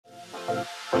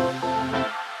Hey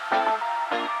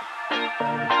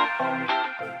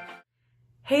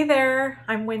there,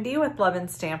 I'm Wendy with Love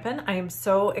and Stampin'. I am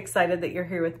so excited that you're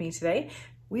here with me today.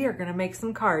 We are gonna make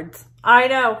some cards. I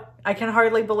know, I can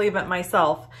hardly believe it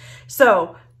myself.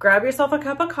 So grab yourself a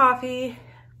cup of coffee,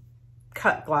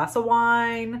 glass of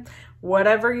wine,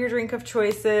 whatever your drink of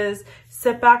choice is,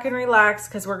 sit back and relax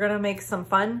because we're gonna make some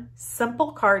fun,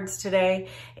 simple cards today.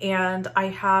 And I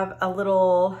have a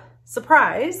little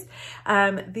surprise.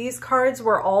 These cards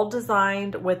were all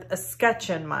designed with a sketch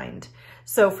in mind.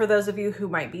 So for those of you who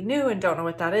might be new and don't know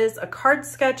what that is, a card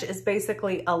sketch is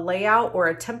basically a layout or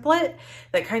a template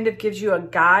that kind of gives you a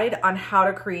guide on how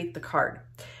to create the card.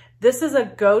 This is a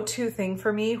go-to thing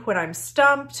for me when I'm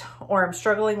stumped or I'm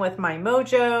struggling with my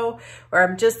mojo or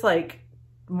I'm just like,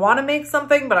 want to make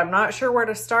something, but I'm not sure where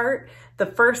to start. The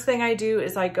first thing I do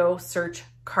is I go search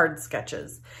card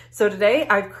sketches. So today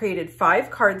I've created 5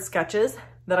 card sketches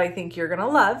that I think you're going to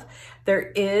love.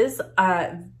 There is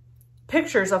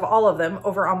pictures of all of them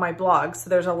over on my blog.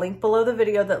 So there's a link below the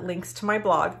video that links to my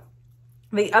blog.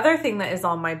 The other thing that is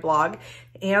on my blog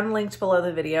and linked below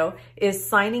the video is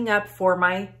signing up for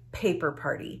my paper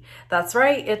party. That's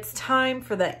right, it's time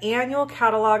for the annual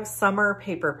catalog summer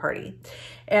paper party.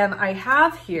 And I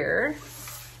have here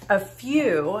a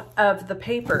few of the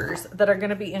papers that are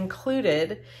going to be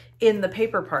included in the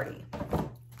paper party.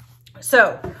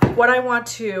 So what I want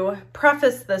to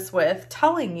preface this with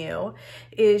telling you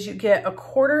is you get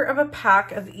 1/4 of a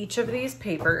pack of each of these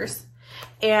papers,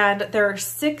 and there are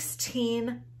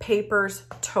 16 papers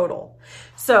total.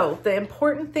 So the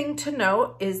important thing to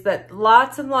note is that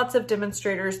lots and lots of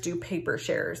demonstrators do paper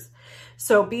shares.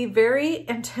 So be very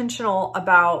intentional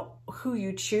about who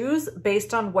you choose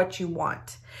based on what you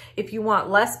want. If you want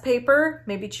less paper,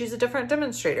 maybe choose a different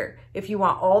demonstrator. If you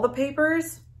want all the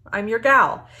papers, I'm your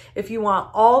gal. If you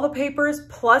want all the papers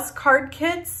plus card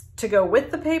kits to go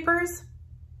with the papers,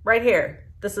 right here,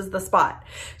 this is the spot.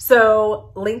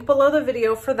 So link below the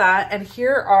video for that. And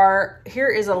here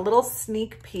is a little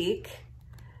sneak peek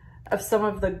of some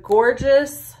of the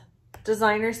gorgeous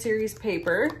designer series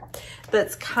paper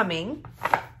that's coming.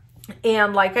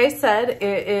 And like I said,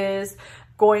 it is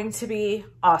going to be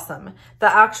awesome.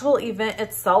 The actual event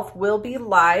itself will be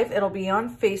live. It'll be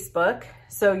on Facebook,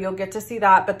 so you'll get to see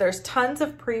that, but there's tons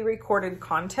of pre-recorded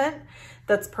content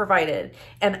that's provided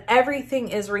and everything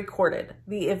is recorded.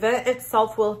 The event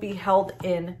itself will be held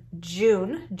in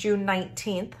June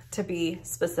 19th to be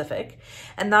specific,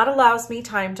 and that allows me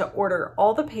time to order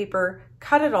all the paper,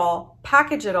 cut it all,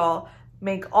 package it all,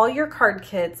 make all your card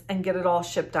kits, and get it all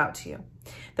shipped out to you.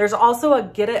 There's also a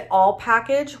get it all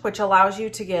package, which allows you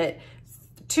to get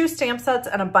 2 stamp sets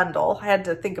and a bundle. I had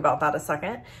to think about that a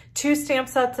second. 2 stamp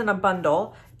sets and a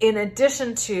bundle in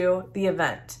addition to the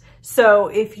event. So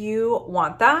if you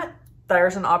want that,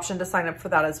 there's an option to sign up for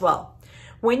that as well.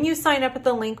 When you sign up at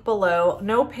the link below,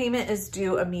 no payment is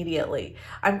due immediately.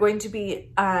 I'm going to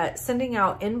be sending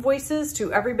out invoices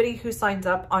to everybody who signs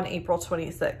up on April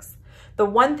 26th. The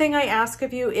one thing I ask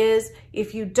of you is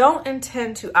if you don't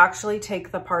intend to actually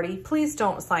take the party, please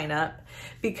don't sign up,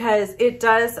 because it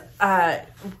does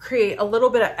create a little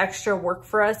bit of extra work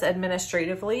for us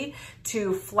administratively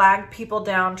to flag people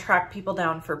down, track people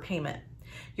down for payment.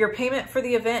 Your payment for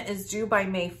the event is due by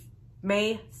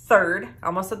May 3rd, I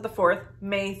almost said the 4th,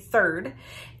 May 3rd.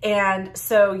 And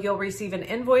so you'll receive an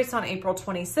invoice on April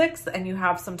 26th and you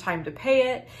have some time to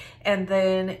pay it, and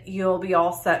then you'll be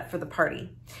all set for the party.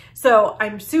 So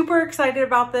I'm super excited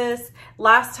about this.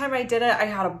 Last time I did it, I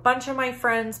had a bunch of my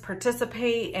friends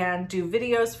participate and do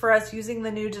videos for us using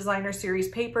the new designer series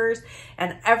papers,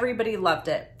 and everybody loved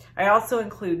it. I also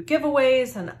include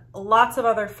giveaways and lots of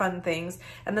other fun things.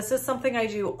 And this is something I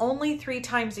do only 3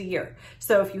 times a year.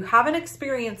 So if you haven't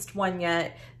experienced one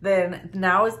yet, then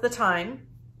now is the time.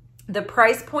 The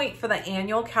price point for the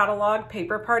annual catalog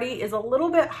paper party is a little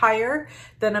bit higher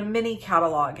than a mini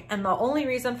catalog. And the only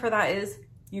reason for that is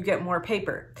you get more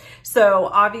paper. So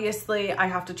obviously I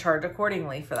have to charge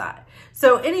accordingly for that.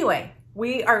 So anyway,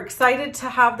 we are excited to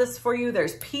have this for you.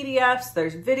 There's PDFs,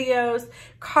 there's videos,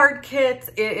 card kits.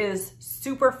 It is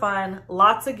super fun,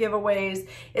 lots of giveaways.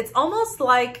 It's almost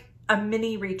like a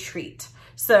mini retreat.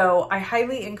 So I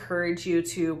highly encourage you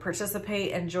to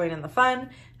participate and join in the fun.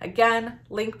 Again,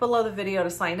 link below the video to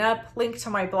sign up, link to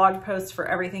my blog post for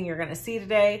everything you're gonna see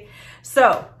today.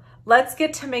 So let's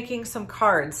get to making some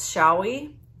cards, shall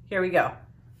we? Here we go.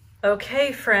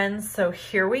 Okay, friends, so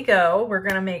here we go. We're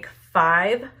gonna make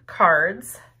 5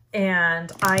 cards,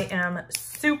 and I am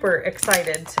super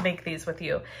excited to make these with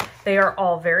you. They are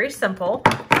all very simple,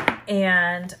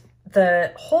 and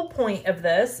the whole point of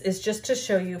this is just to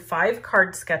show you 5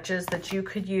 card sketches that you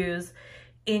could use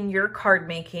in your card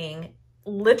making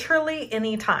literally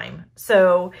anytime.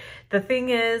 So the thing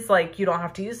is, like, you don't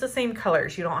have to use the same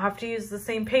colors. You don't have to use the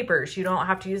same papers. You don't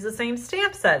have to use the same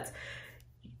stamp sets.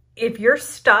 If you're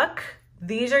stuck,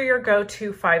 these are your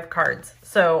go-to 5 cards.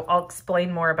 So I'll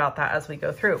explain more about that as we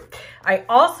go through. I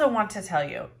also want to tell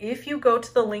you, if you go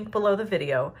to the link below the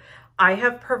video, I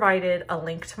have provided a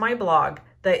link to my blog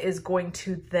that is going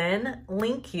to then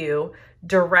link you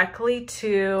directly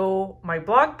to my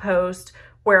blog post,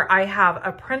 where I have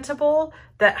a printable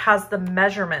that has the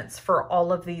measurements for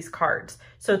all of these cards.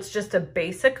 So it's just a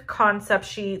basic concept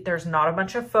sheet. There's not a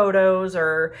bunch of photos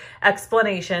or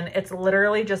explanation. It's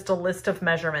literally just a list of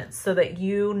measurements so that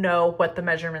you know what the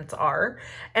measurements are.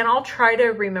 And I'll try to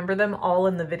remember them all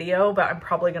in the video, but I'm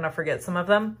probably gonna forget some of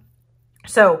them.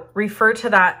 So refer to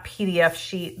that PDF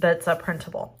sheet that's a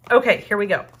printable. Okay, here we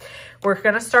go. We're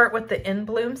gonna start with the In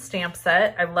Bloom stamp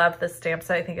set. I love this stamp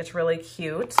set. I think it's really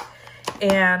cute.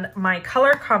 And my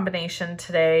color combination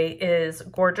today is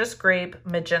Gorgeous Grape,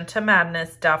 Magenta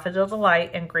Madness, Daffodil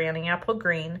Delight, and Granny Apple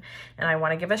Green. And I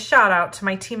want to give a shout out to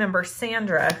my team member,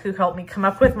 Sandra, who helped me come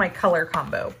up with my color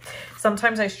combo.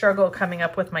 Sometimes I struggle coming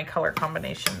up with my color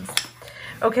combinations.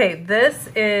 Okay, this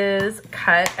is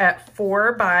cut at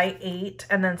 4 by 8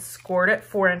 and then scored at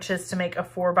 4 inches to make a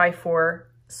 4 by 4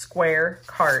 square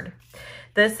card.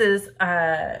 This is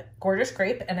Gorgeous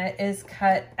Grape, and it is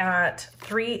cut at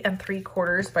 3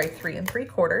 3/4 by 3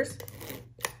 3/4.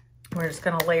 We're just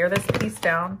gonna layer this piece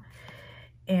down.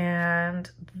 And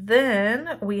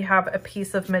then we have a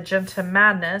piece of Magenta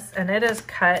Madness, and it is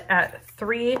cut at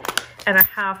 3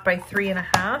 1/2 by 3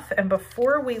 1/2. And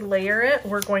before we layer it,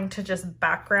 we're going to just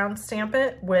background stamp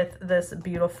it with this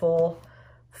beautiful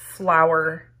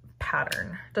flower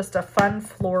pattern. Just a fun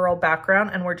floral background,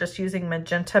 and we're just using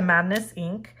Magenta Madness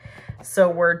ink. So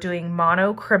we're doing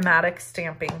monochromatic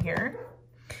stamping here.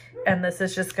 And this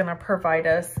is just gonna provide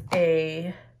us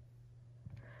a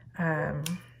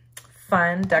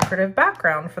fun decorative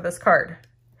background for this card.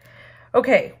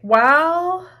 Okay,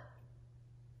 while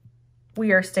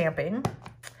we are stamping,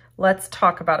 let's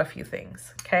talk about a few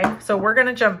things, okay? So we're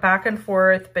gonna jump back and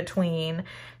forth between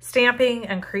stamping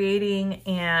and creating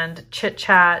and chit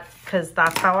chat, because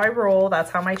that's how I roll,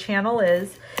 that's how my channel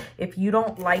is. If you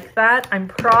don't like that, I'm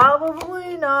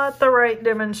probably not the right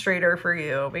demonstrator for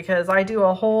you, because I do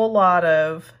a whole lot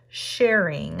of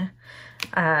sharing.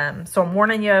 So I'm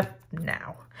warning you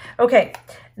now. Okay,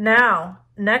 now,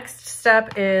 next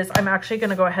step is I'm actually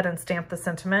gonna go ahead and stamp the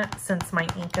sentiment since my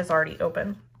ink is already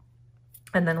open.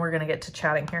 And then we're gonna get to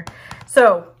chatting here.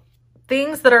 So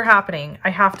things that are happening, I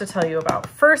have to tell you about.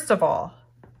 First of all,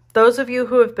 those of you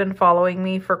who have been following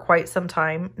me for quite some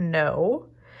time know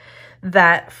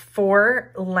that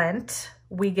for Lent,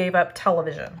 we gave up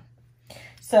television.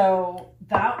 So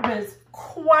that was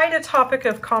quite a topic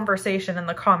of conversation in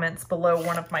the comments below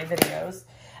one of my videos.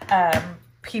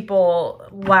 People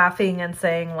laughing and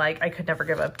saying like, I could never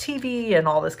give up TV and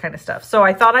all this kind of stuff. So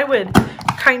I thought I would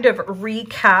kind of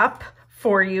recap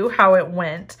for you how it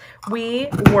went. We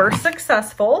were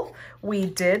successful. We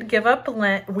did give up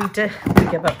Lent. We did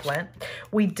give up Lent.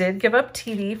 We did give up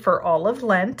TV for all of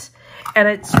Lent, and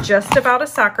it's just about a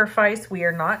sacrifice. We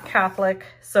are not Catholic.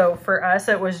 So for us,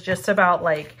 it was just about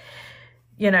like,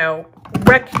 you know,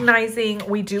 recognizing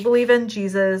we do believe in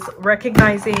Jesus,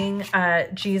 recognizing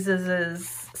Jesus's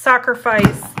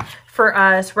sacrifice for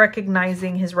us,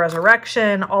 recognizing his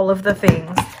resurrection, all of the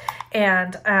things.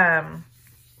 And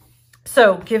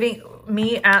so giving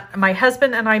my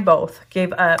husband and I both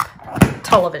gave up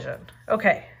television.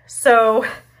 Okay, so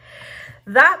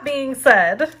that being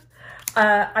said,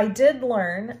 I did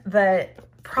learn that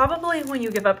probably when you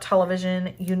give up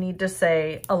television, you need to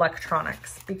say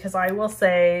electronics, because I will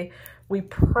say we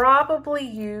probably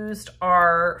used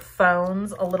our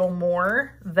phones a little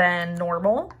more than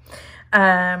normal.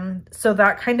 So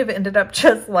that kind of ended up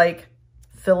just like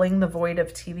filling the void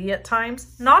of TV at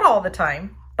times. Not all the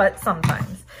time, but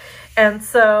sometimes. And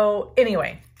so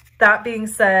anyway, that being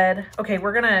said, okay,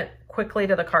 we're gonna quickly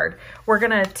to the card. We're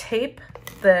gonna tape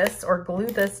this or glue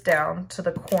this down to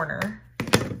the corner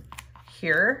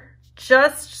here,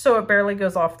 just so it barely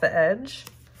goes off the edge.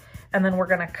 And then we're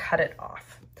gonna cut it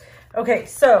off. Okay,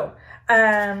 so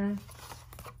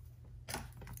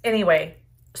anyway,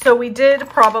 so we did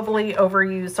probably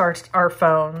overuse our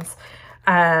phones.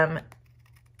 And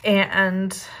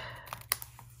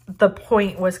the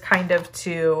point was kind of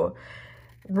to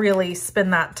really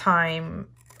spend that time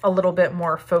a little bit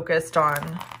more focused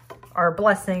on our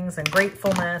blessings and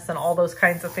gratefulness and all those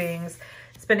kinds of things,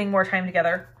 spending more time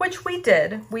together, which we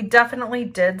did. We definitely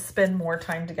did spend more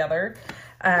time together.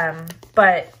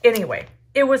 But anyway,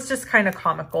 it was just kind of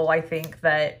comical. I think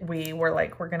that we were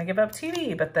like, we're going to give up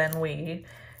TV, but then we,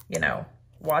 you know,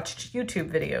 watched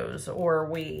YouTube videos or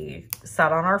we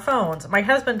sat on our phones. My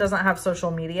husband doesn't have social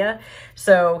media,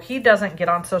 so he doesn't get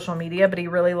on social media, but he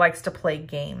really likes to play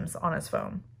games on his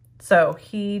phone. So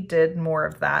he did more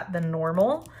of that than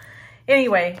normal.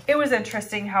 Anyway, it was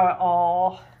interesting how it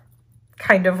all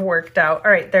kind of worked out.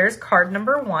 All right, there's card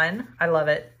number 1. I love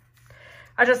it.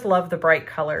 I just love the bright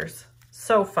colors.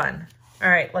 So fun. All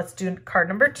right, let's do card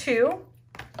number 2.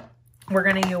 We're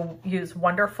going to use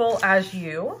Wonderful As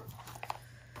You.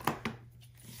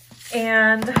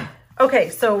 And okay,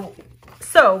 so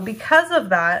because of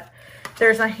that,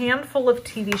 there's a handful of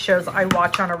TV shows I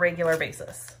watch on a regular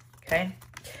basis, okay?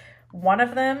 One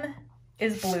of them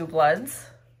is Blue Bloods.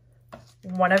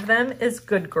 One of them is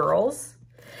Good Girls.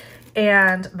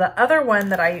 And the other one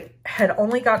that I had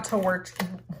only got to words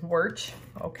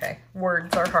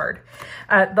are hard.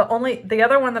 The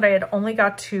other one that I had only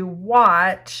got to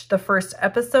watch the first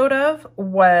episode of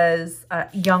was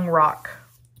Young Rock.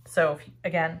 So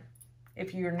again,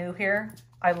 if you're new here,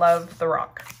 I love The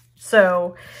Rock.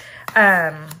 So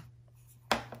I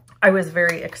was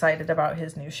very excited about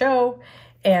his new show,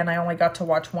 and I only got to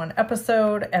watch one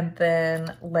episode, and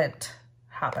then Lent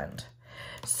happened.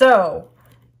 So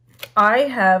I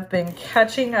have been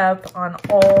catching up on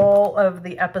all of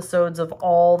the episodes of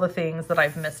all the things that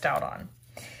I've missed out on.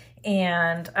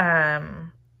 And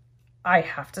I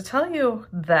have to tell you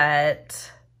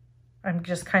that I'm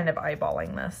just kind of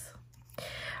eyeballing this.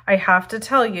 I have to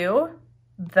tell you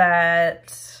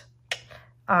that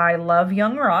I love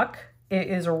Young Rock. It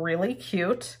is really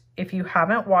cute. If you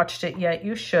haven't watched it yet,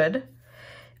 you should.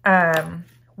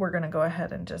 We're going to go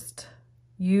ahead and just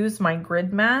use my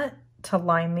grid mat to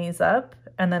line these up,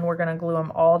 and then we're going to glue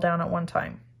them all down at one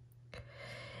time.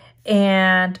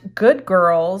 And Good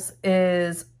Girls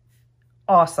is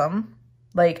awesome.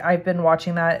 Like, I've been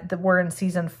watching that. We're in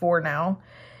season 4 now,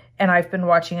 and I've been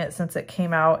watching it since it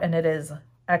came out, and it is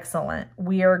excellent.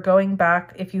 We are going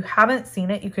back. If you haven't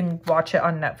seen it, you can watch it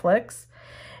on Netflix.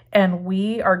 And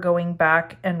we are going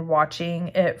back and watching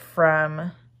it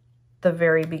from the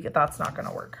very beginning. That's not going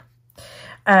to work.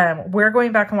 We're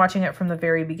going back and watching it from the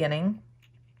very beginning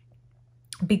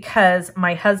because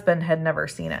my husband had never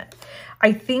seen it.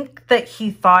 I think that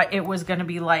he thought it was going to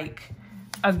be like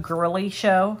a girly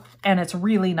show, and it's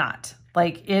really not.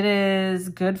 Like, it is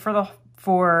good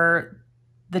for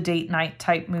the date night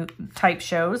type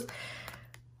shows.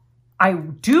 I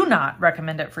do not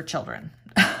recommend it for children.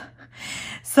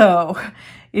 So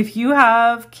if you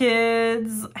have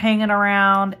kids hanging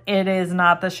around, it is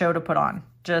not the show to put on,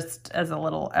 just as a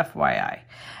little FYI.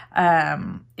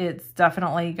 It's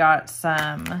definitely got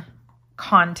some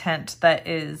content that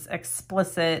is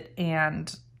explicit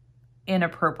and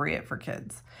inappropriate for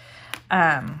kids.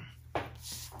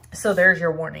 So there's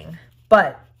your warning,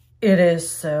 but it is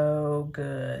so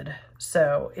good.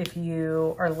 So if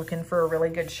you are looking for a really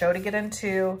good show to get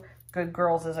into, Good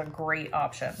Girls is a great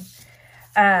option.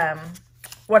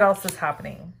 What else is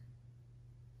happening?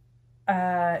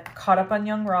 Caught up on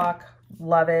Young Rock.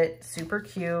 Love it. Super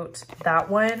cute. That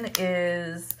one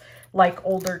is like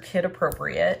older kid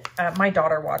appropriate. My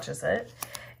daughter watches it.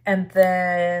 And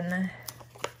then,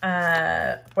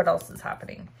 what else is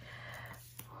happening?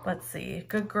 Let's see.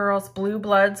 Good Girls, Blue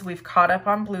Bloods. We've caught up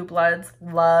on Blue Bloods.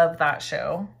 Love that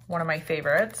show. One of my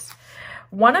favorites.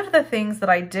 One of the things that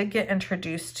I did get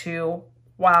introduced to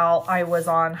while I was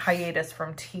on hiatus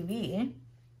from TV,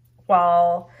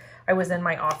 while I was in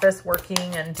my office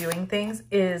working and doing things,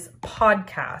 is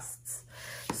podcasts.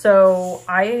 So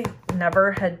I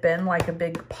never had been like a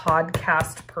big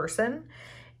podcast person,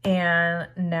 and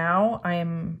now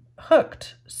I'm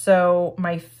hooked. So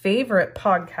my favorite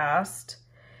podcast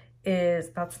is,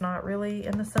 that's not really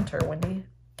in the center, Wendy.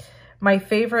 My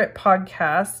favorite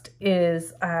podcast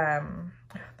is,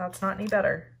 that's not any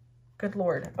better. Good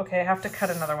Lord. Okay, I have to cut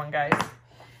another one, guys.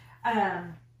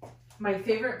 My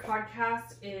favorite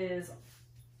podcast is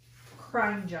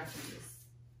Crime Junkies.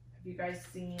 Have you guys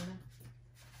seen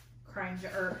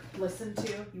or listened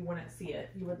to? You wouldn't see it.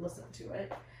 You would listen to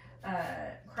it.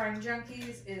 Crime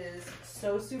Junkies is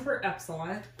so super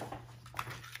excellent.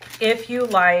 If you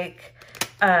like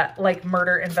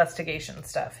murder investigation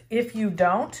stuff. If you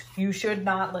don't, you should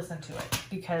not listen to it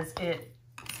because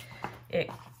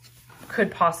it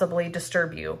could possibly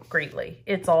disturb you greatly.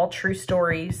 It's all true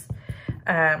stories.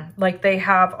 Like, they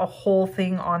have a whole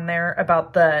thing on there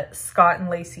about the Scott and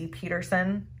Lacey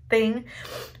Peterson thing,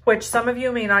 which some of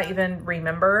you may not even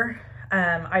remember.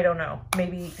 I don't know.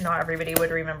 Maybe not everybody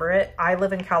would remember it. I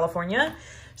live in California.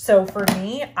 So for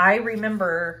me, I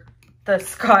remember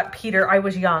I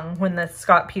was young when the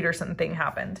Scott Peterson thing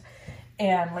happened,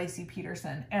 and Lacey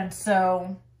Peterson. And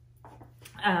so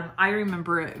I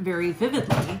remember it very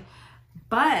vividly,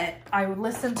 but I would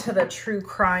listen to the True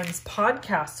Crimes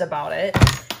podcast about it.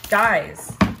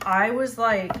 Guys, I was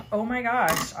like, oh my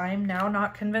gosh, I'm now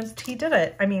not convinced he did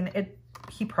it. I mean,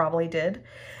 he probably did,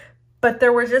 but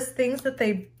there were just things that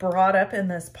they brought up in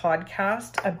this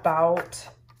podcast about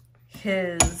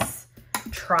his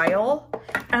trial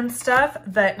and stuff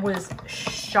that was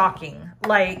shocking.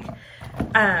 Like,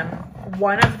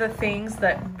 one of the things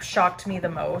that shocked me the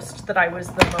most, that I was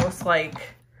the most like,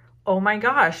 oh my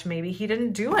gosh, maybe he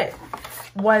didn't do it,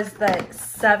 was that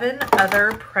 7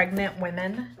 other pregnant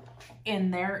women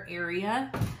in their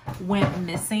area went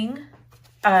missing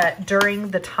during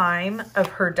the time of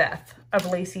her death, of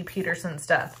Lacey Peterson's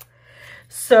death.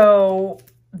 So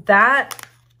that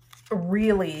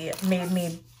really made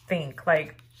me think,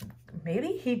 like,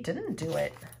 maybe he didn't do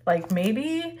it. Like,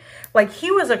 maybe, like, he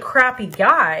was a crappy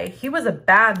guy. He was a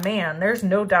bad man. There's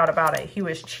no doubt about it. He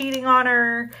was cheating on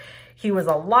her. He was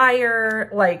a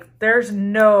liar. Like, there's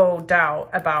no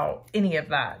doubt about any of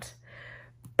that.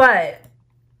 But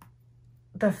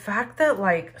the fact that,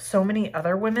 like, so many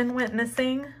other women went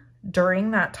missing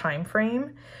during that time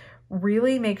frame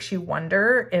really makes you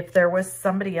wonder if there was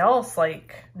somebody else,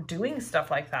 like, doing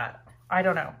stuff like that. I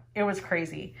don't know. It was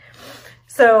crazy.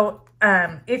 So,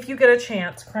 if you get a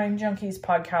chance, Crime Junkies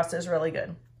podcast is really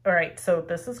good. All right. So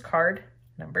this is card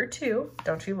number 2.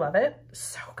 Don't you love it?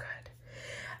 So good.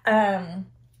 All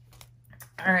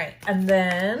right. And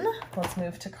then let's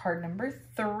move to card number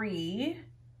 3,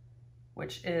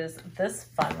 which is this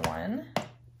fun one.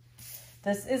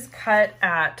 This is cut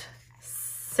at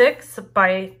 6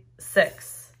 by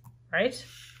 6, right?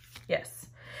 Yes.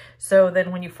 So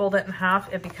then when you fold it in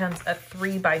half, it becomes a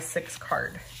 3 by 6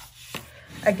 card.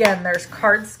 Again, there's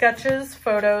card sketches,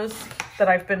 photos that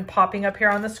I've been popping up here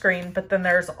on the screen, but then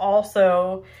there's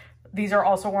also, these are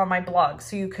also on my blog.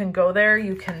 So you can go there,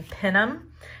 you can pin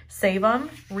them, save them,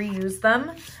 reuse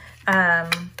them.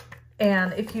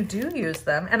 And if you do use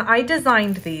them, and I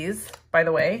designed these, by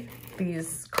the way,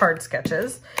 these card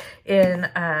sketches in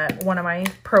one of my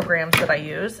programs that I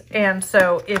use. And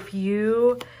so if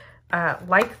you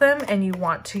like them and you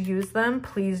want to use them,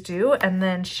 please do, and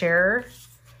then share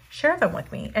them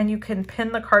with me. And you can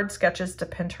pin the card sketches to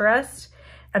Pinterest,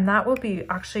 and that will be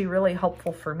actually really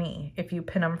helpful for me if you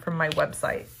pin them from my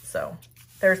website. So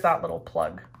there's that little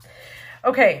plug.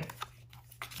 Okay.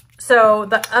 So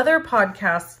the other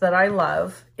podcast that I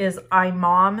love is I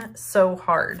Mom So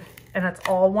Hard, and it's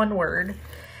all one word.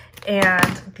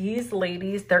 And these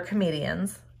ladies, they're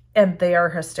comedians, and they are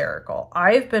hysterical.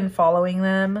 I've been following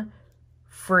them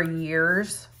for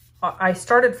years. I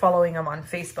started following them on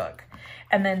Facebook.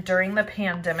 And then during the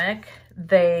pandemic,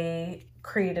 they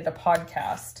created a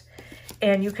podcast.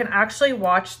 And you can actually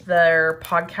watch their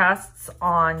podcasts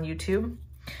on YouTube.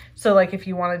 So like if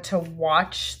you wanted to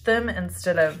watch them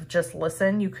instead of just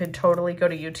listen, you could totally go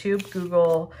to YouTube,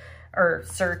 Google or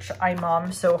search I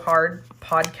Mom So Hard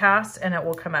podcast, and it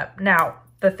will come up. Now,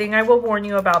 the thing I will warn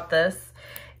you about this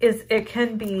is it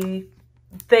can be,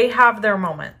 they have their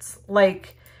moments.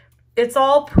 Like, it's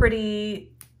all pretty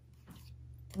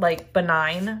like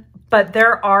benign, but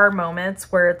there are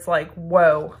moments where it's like,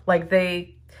 whoa, like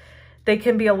they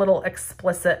can be a little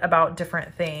explicit about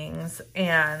different things,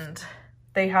 and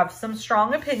they have some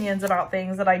strong opinions about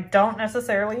things that I don't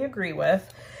necessarily agree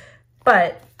with,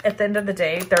 but at the end of the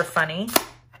day, they're funny.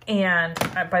 And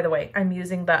by the way, I'm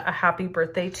using the A Happy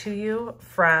Birthday to You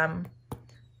from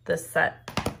this set.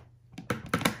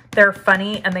 They're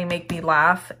funny and they make me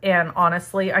laugh. And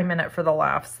honestly, I'm in it for the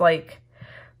laughs. Like,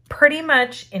 pretty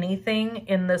much anything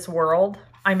in this world,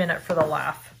 I'm in it for the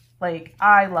laugh. Like,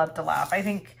 I love to laugh. I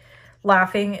think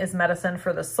laughing is medicine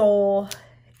for the soul,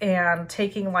 and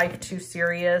taking life too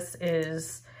serious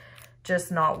is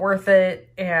just not worth it.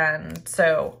 And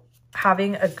so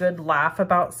having a good laugh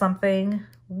about something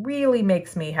really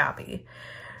makes me happy.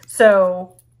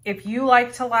 So if you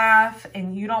like to laugh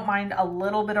and you don't mind a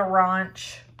little bit of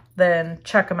raunch, then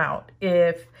check them out.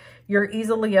 If you're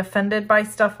easily offended by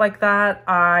stuff like that,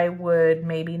 I would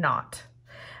maybe not.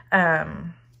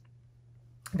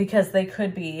 Because they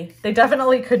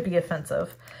definitely could be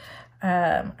offensive.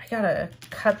 I gotta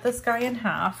cut this guy in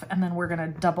half, and then we're gonna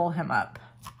double him up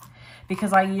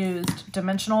because I used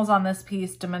dimensionals on this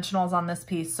piece, dimensionals on this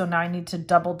piece. So now I need to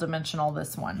double dimensional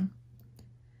this one.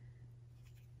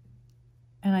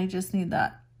 And I just need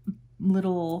that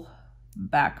little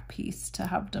back piece to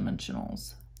have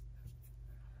dimensionals.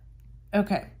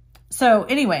 Okay. So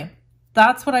anyway,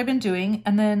 that's what I've been doing.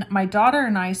 And then my daughter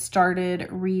and I started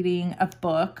reading a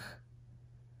book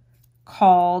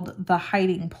called The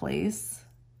Hiding Place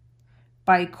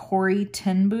by Corey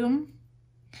ten Boom.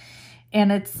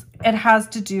 And it has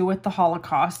to do with the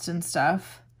Holocaust and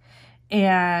stuff.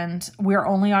 And we're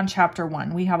only on chapter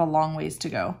 1. We have a long ways to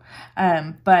go.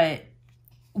 But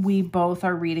we both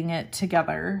are reading it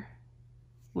together,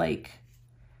 like,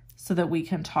 so that we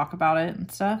can talk about it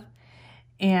and stuff.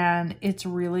 And it's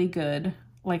really good.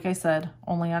 Like I said,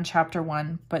 only on chapter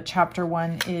 1, but chapter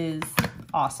 1 is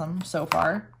awesome so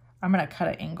far. I'm going to cut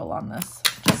an angle on this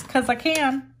just because I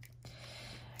can.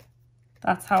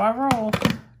 That's how I roll,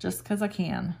 just because I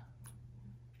can.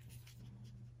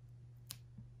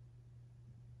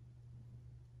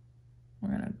 We're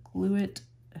going to glue it,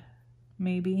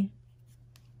 maybe.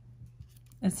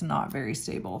 It's not very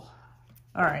stable.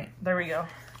 All right, there we go.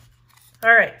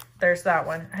 All right, there's that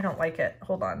one. I don't like it.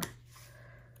 Hold on.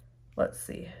 Let's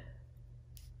see.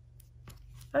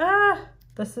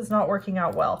 This is not working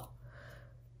out well.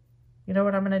 You know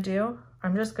what I'm going to do?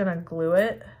 I'm just going to glue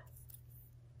it,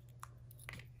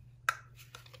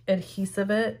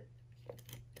 adhesive it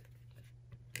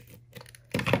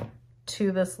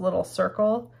to this little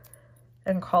circle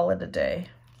and call it a day.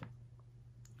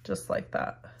 Just like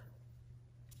that.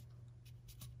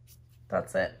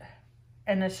 That's it.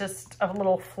 And it's just a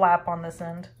little flap on this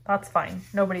end. That's fine.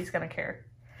 Nobody's going to care.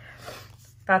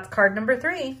 That's card number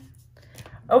 3.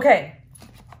 Okay.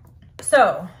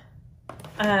 So,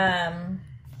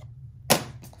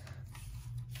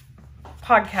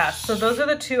 podcasts. So those are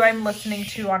the 2 I'm listening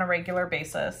to on a regular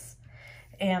basis.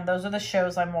 And those are the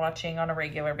shows I'm watching on a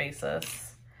regular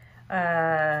basis.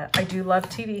 I do love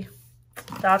TV.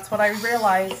 That's what I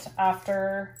realized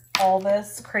after all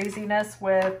this craziness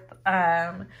with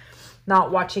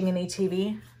not watching any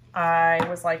TV. I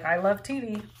was like, I love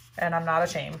TV and I'm not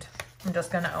ashamed. I'm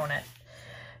just going to own it.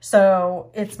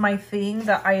 So it's my thing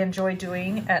that I enjoy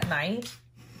doing at night.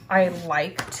 I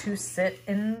like to sit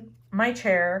in my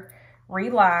chair,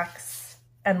 relax,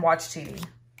 and watch TV.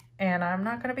 And I'm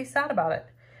not going to be sad about it.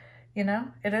 You know,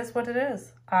 it is what it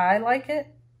is. I like it,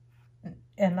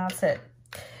 and that's it.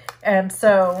 And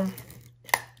so,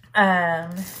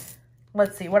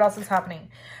 let's see, what else is happening?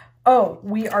 Oh,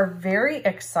 we are very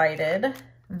excited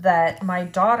that my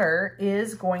daughter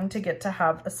is going to get to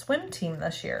have a swim team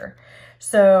this year.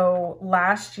 So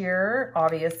last year,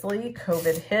 obviously,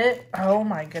 COVID hit. Oh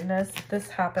my goodness, this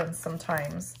happens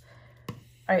sometimes.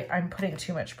 I'm putting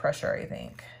too much pressure, I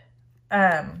think.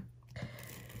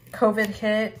 COVID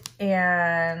hit,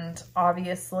 and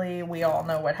obviously we all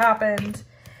know what happened.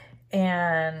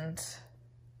 And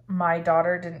my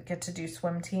daughter didn't get to do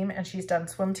swim team, and she's done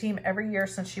swim team every year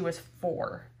since she was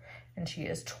 4, and she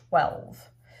is 12.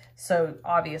 So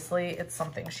obviously it's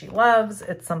something she loves.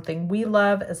 It's something we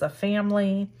love as a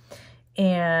family.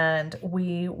 And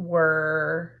we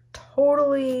were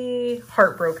totally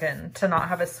heartbroken to not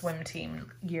have a swim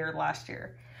team year last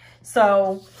year.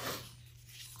 So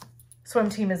swim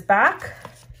team is back.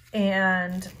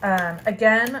 And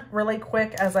again, really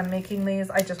quick, as I'm making these,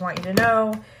 I just want you to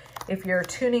know, if you're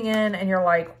tuning in and you're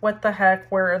like, what the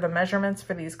heck, where are the measurements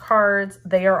for these cards?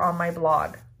 They are on my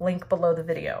blog, link below the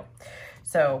video.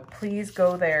 So please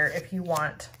go there if you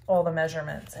want all the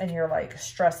measurements and you're like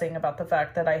stressing about the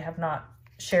fact that I have not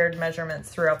shared measurements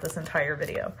throughout this entire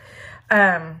video.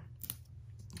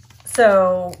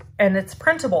 So, and it's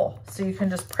printable, so you can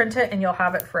just print it and you'll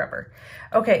have it forever.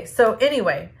 Okay, so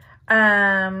anyway,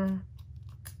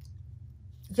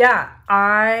 yeah,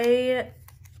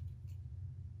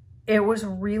 it was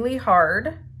really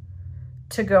hard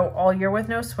to go all year with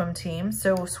no swim team.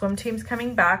 So swim team's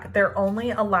coming back. They're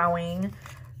only allowing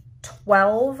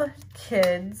 12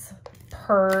 kids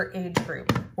per age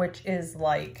group, which is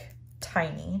like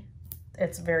tiny.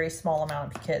 It's a very small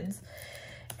amount of kids.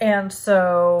 And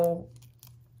so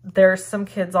there's some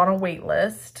kids on a wait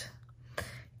list,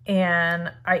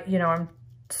 and I'm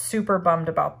super bummed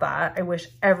about that. I wish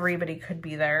everybody could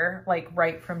be there, like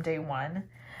right from day 1.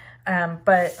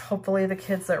 But hopefully the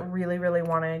kids that really, really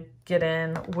want to get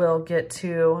in will get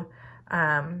to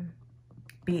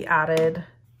be added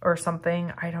or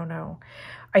something. I don't know.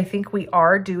 I think we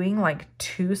are doing like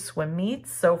 2 swim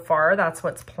meets so far. That's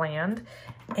what's planned.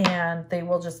 And they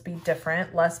will just be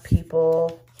different, less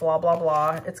people, blah, blah,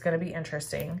 blah. It's going to be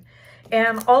interesting.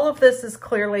 And all of this is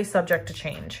clearly subject to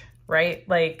change, right?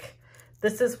 Like,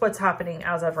 this is what's happening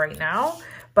as of right now,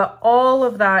 but all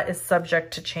of that is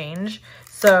subject to change.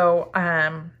 So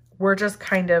we're just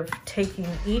kind of taking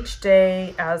each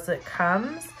day as it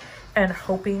comes and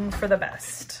hoping for the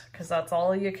best, because that's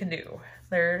all you can do.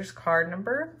 There's card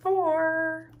number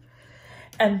 4.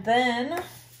 And then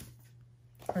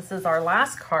this is our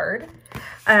last card.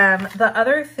 The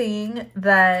other thing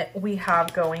that we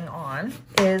have going on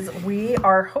is we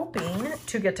are hoping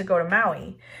to get to go to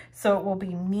Maui. So it will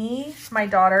be me, my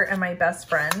daughter, and my best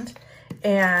friend.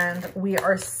 And we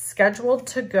are scheduled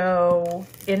to go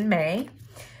in May.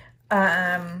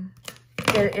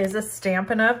 It is a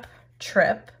Stampin' Up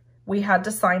trip. We had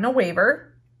to sign a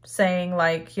waiver saying,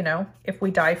 like, you know, if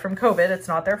we die from COVID, it's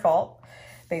not their fault,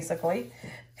 basically.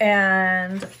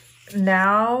 And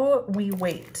now we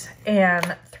wait.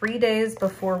 And 3 days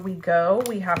before we go,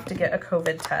 we have to get a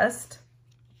COVID test.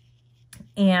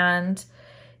 And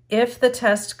if the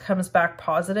test comes back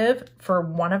positive for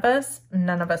one of us,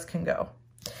 none of us can go.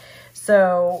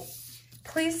 So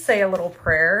please say a little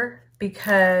prayer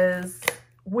because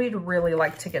we'd really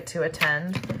like to get to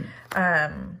attend.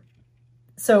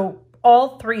 So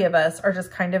all three of us are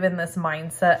just kind of in this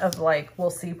mindset of like, we'll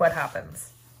see what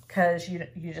happens because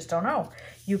you just don't know.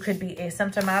 You could be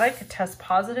asymptomatic, test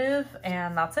positive,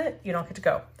 and that's it. You don't get to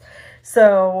go.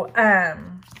 So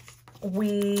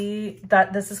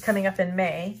this is coming up in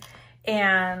May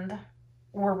and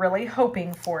we're really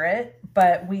hoping for it,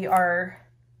 but we are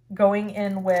going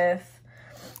in with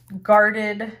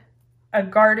a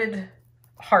guarded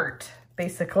heart,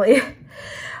 basically.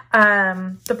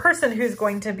 The person who's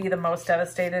going to be the most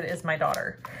devastated is my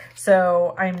daughter.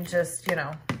 So I'm just, you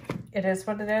know, it is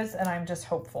what it is, and I'm just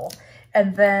hopeful.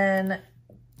 And then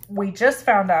we just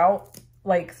found out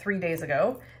like 3 days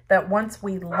ago that once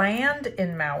we land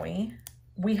in Maui,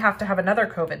 we have to have another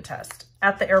COVID test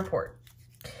at the airport.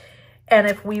 And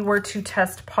if we were to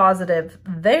test positive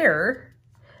there,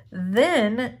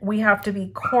 then we have to be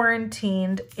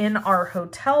quarantined in our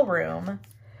hotel room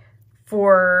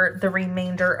for the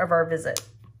remainder of our visit.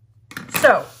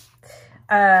 So,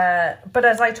 but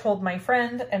as I told my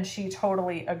friend, and she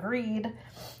totally agreed,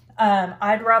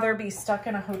 I'd rather be stuck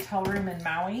in a hotel room in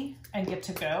Maui and get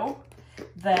to go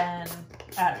than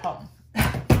at home.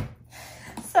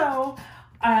 So,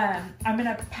 I'm going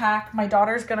to pack, my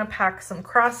daughter's going to pack some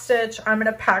cross stitch. I'm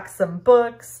going to pack some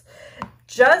books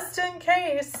just in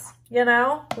case, you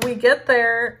know, we get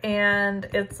there and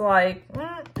it's like,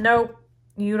 nope,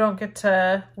 you don't get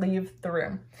to leave the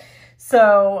room.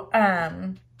 So,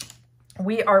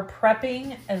 we are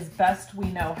prepping as best we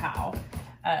know how,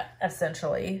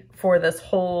 essentially, for this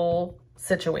whole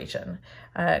situation.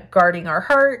 Guarding our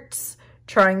hearts,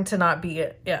 trying to not be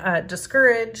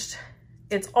discouraged.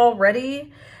 It's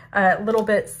already a little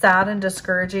bit sad and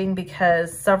discouraging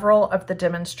because several of the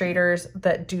demonstrators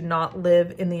that do not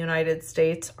live in the United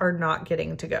States are not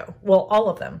getting to go. Well, all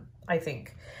of them, I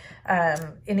think.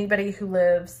 Anybody who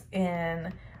lives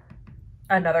in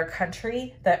another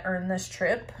country that earned this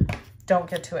trip don't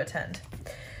get to attend.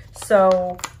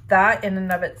 So that in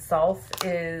and of itself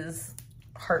is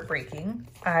heartbreaking.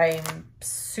 I'm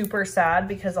super sad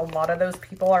because a lot of those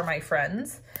people are my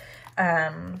friends.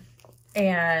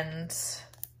 And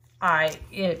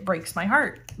it breaks my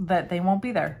heart that they won't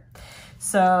be there.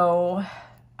 So,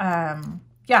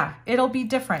 yeah, it'll be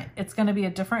different. It's going to be a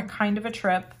different kind of a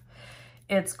trip.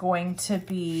 It's going to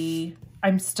be,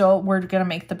 we're going to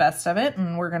make the best of it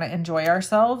and we're going to enjoy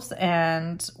ourselves.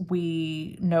 And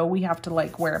we know we have to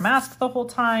like wear a mask the whole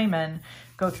time and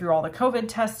go through all the COVID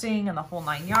testing and the whole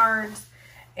 9 yards.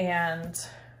 And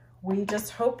we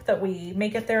just hope that we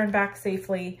make it there and back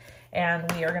safely.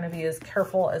 And we are going to be as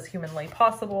careful as humanly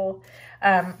possible.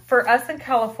 For us in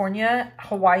California,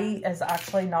 Hawaii is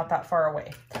actually not that far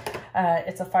away.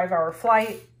 It's a 5-hour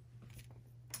flight.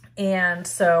 And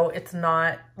so it's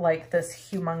not like this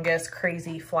humongous,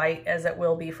 crazy flight as it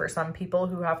will be for some people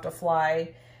who have to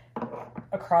fly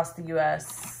across the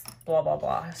US, blah, blah,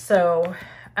 blah. So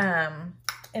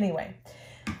anyway,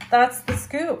 that's the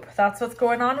scoop. That's what's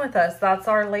going on with us. That's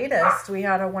our latest. We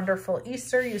had a wonderful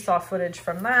Easter. You saw footage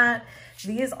from that.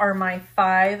 These are my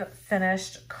 5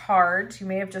 finished cards. You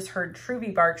may have just heard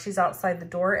Truby bark. She's outside the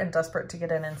door and desperate to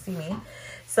get in and see me.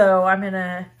 So I'm going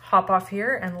to hop off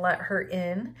here and let her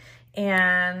in.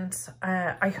 And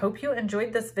I hope you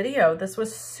enjoyed this video. This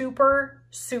was super,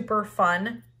 super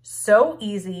fun. So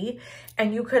easy,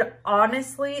 and you could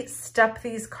honestly step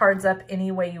these cards up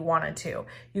any way you wanted to.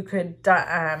 You could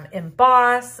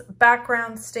emboss,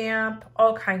 background stamp,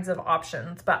 all kinds of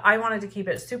options, but I wanted to keep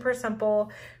it super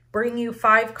simple, bring you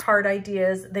 5 card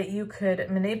ideas that you could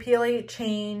manipulate,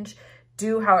 change,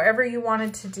 do however you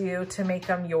wanted to do to make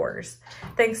them yours.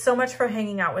 Thanks so much for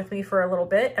hanging out with me for a little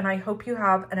bit, and I hope you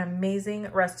have an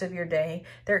amazing rest of your day.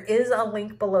 There is a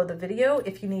link below the video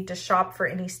if you need to shop for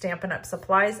any Stampin' Up!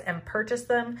 Supplies and purchase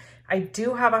them. I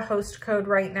do have a host code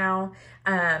right now,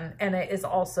 and it is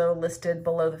also listed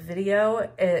below the video.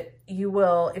 You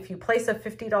will, if you place a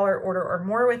 $50 order or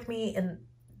more with me in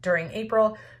during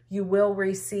April, you will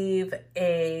receive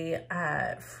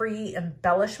a free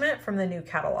embellishment from the new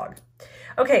catalog.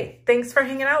 Okay, thanks for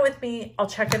hanging out with me. I'll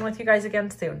check in with you guys again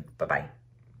soon. Bye-bye.